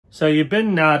So you've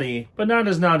been naughty, but not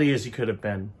as naughty as you could have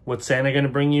been. What's Santa gonna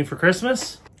bring you for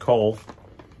Christmas? Coal.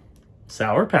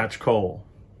 Sour Patch Coal.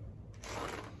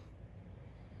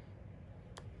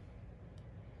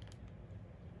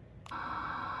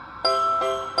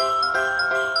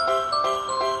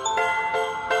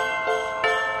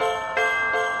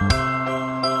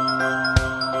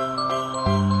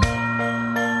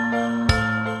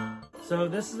 So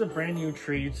this is a brand new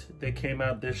treat that came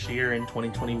out this year in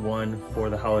 2021 for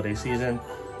the holiday season.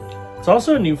 It's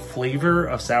also a new flavor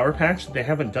of Sour Patch that they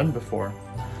haven't done before.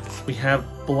 We have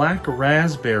Black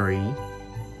Raspberry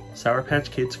Sour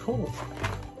Patch Kids Coal.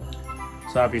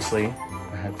 So obviously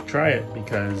I had to try it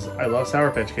because I love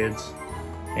Sour Patch Kids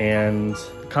and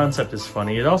the concept is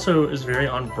funny. It also is very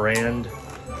on brand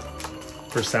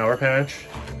for Sour Patch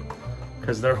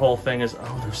because their whole thing is,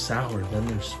 oh, they're sour, then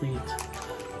they're sweet.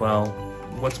 Well,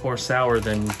 what's more sour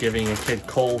than giving a kid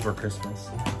coal for Christmas?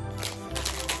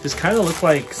 These kind of look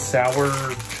like sour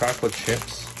chocolate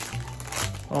chips,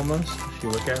 almost. If you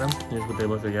look at them, here's what they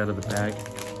look like out of the bag.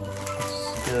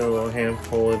 Let's get a little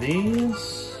handful of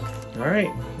these. All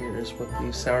right, here's what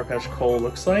the Sour Patch Coal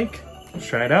looks like. Let's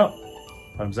try it out.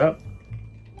 Thumbs up.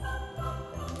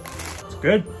 It's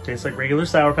good. Tastes like regular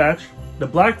Sour Patch. The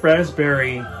Black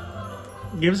Raspberry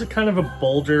gives it kind of a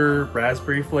bolder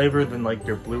raspberry flavor than like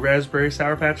your blue raspberry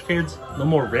Sour Patch Kids. A little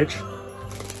more rich,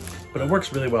 but it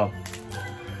works really well.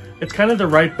 It's kind of the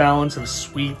right balance of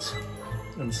sweet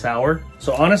and sour.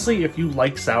 So honestly, if you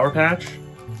like Sour Patch,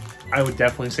 I would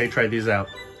definitely say try these out.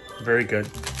 Very good.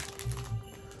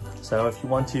 So if you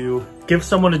want to give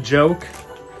someone a joke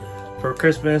for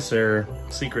Christmas or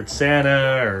Secret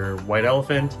Santa or White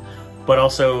Elephant, but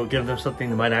also give them something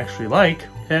they might actually like,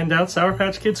 hand out Sour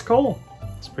Patch Kids Coal.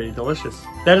 It's pretty delicious.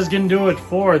 That is gonna do it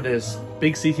for this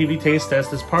BigCTV taste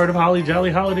test as part of Holly Jolly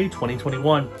Holiday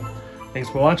 2021. Thanks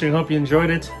for watching, hope you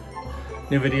enjoyed it.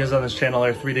 New videos on this channel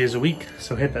are 3 days a week,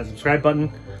 so hit that subscribe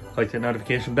button, click the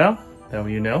notification bell, that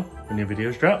way you know when new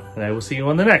videos drop. And I will see you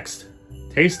on the next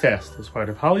taste test as part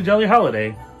of Holly Jolly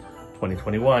Holiday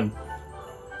 2021.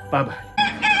 Bye-bye.